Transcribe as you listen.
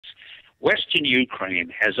Western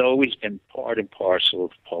Ukraine has always been part and parcel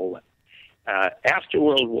of Poland. After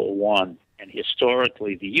World War I, and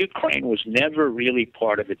historically, the Ukraine was never really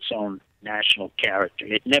part of its own national character.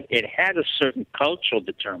 It had a certain cultural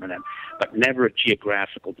determinant, but never a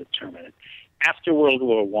geographical determinant. After World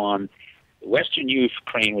War I, Western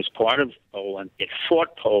Ukraine was part of Poland. It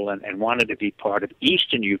fought Poland and wanted to be part of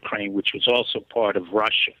Eastern Ukraine, which was also part of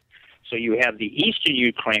Russia. So you have the Eastern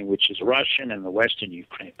Ukraine, which is Russian, and the Western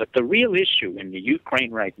Ukraine. But the real issue in the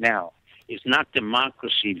Ukraine right now is not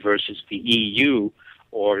democracy versus the EU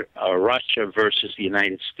or Russia versus the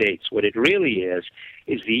United States. What it really is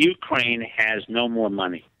the Ukraine has no more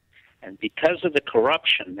money. And because of the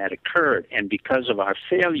corruption that occurred and because of our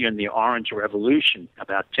failure in the Orange Revolution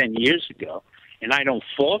about 10 years ago, and I don't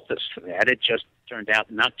fault us for that, it just turned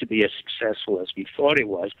out not to be as successful as we thought it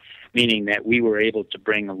was, meaning that we were able to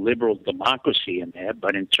bring a liberal democracy in there,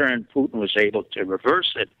 but in turn Putin was able to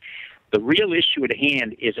reverse it. The real issue at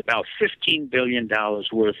hand is about $15 billion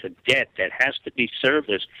worth of debt that has to be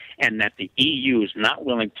serviced and that the EU is not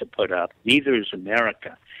willing to put up, neither is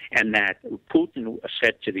America, and that Putin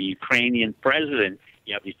said to the Ukrainian president,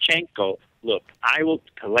 Pieczenik, look, I will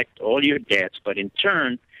collect all your debts, but in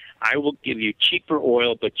turn, I will give you cheaper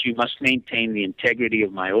oil, but you must maintain the integrity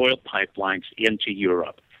of my oil pipelines into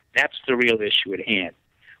Europe. That's the real issue at hand.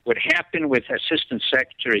 What happened with Assistant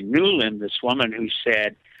Secretary Nuland, this woman who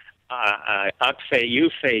said,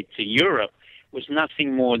 Ukfe to Europe, was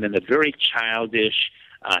nothing more than a very childish,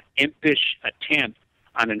 impish attempt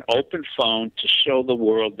on an open phone to show the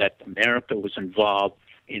world that America was involved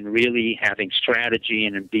in really having strategy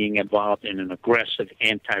and in being involved in an aggressive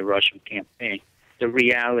anti-Russian campaign. The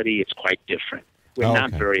reality is quite different. We're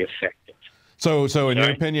not very effective. So in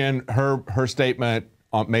your opinion, her statement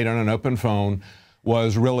made on an open phone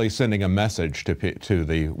was really sending a message to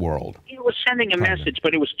the world. It was sending a message,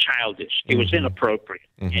 but it was childish. It was inappropriate,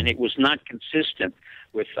 and it was not consistent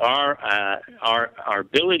with our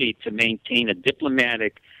ability to maintain a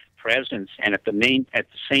diplomatic presence and at the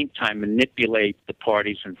same time manipulate the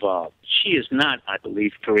parties involved. She is not, I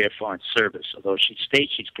believe, Korean Foreign Service, although she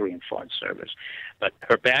states she's Korean Foreign Service. But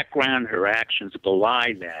her background, her actions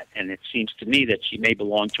belie that, and it seems to me that she may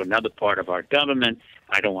belong to another part of our government.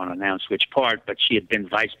 I don't want to announce which part, but she had been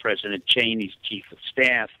Vice President Cheney's chief of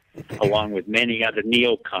staff, along with many other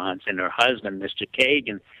neocons, and her husband, Mr.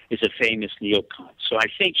 Kagan, is a famous neocon. So I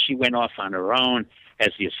think she went off on her own as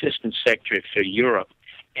the Assistant Secretary for Europe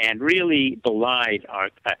and really belied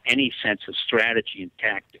any sense of strategy and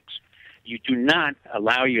tactics. You do not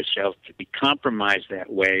allow yourself to be compromised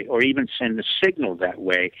that way or even send a signal that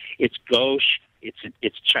way. It's gauche,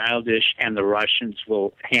 it's childish, and the Russians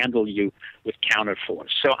will handle you with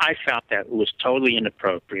counterforce. So I felt that it was totally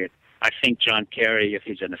inappropriate. I think John Kerry, if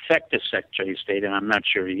he's an effective Secretary of State, and I'm not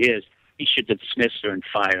sure he is, he should dismiss her and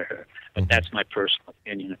fire her. But that's my personal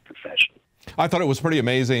opinion and professional. I thought it was pretty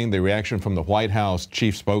amazing, the reaction from the White House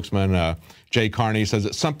chief spokesman, Jay Carney, says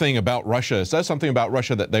it's something about Russia. It says something about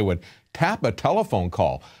Russia that they would tap a telephone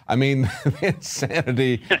call. I mean, the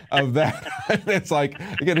insanity of that. It's like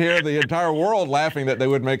you can hear the entire world laughing that they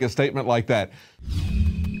would make a statement like that.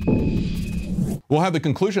 We'll have the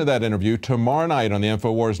conclusion of that interview tomorrow night on the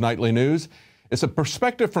INFOWARS Nightly News. It's a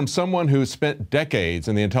perspective from someone who's spent decades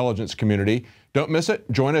in the intelligence community. Don't miss it.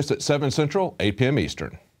 Join us at 7 Central, 8 p.m.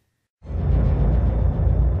 Eastern.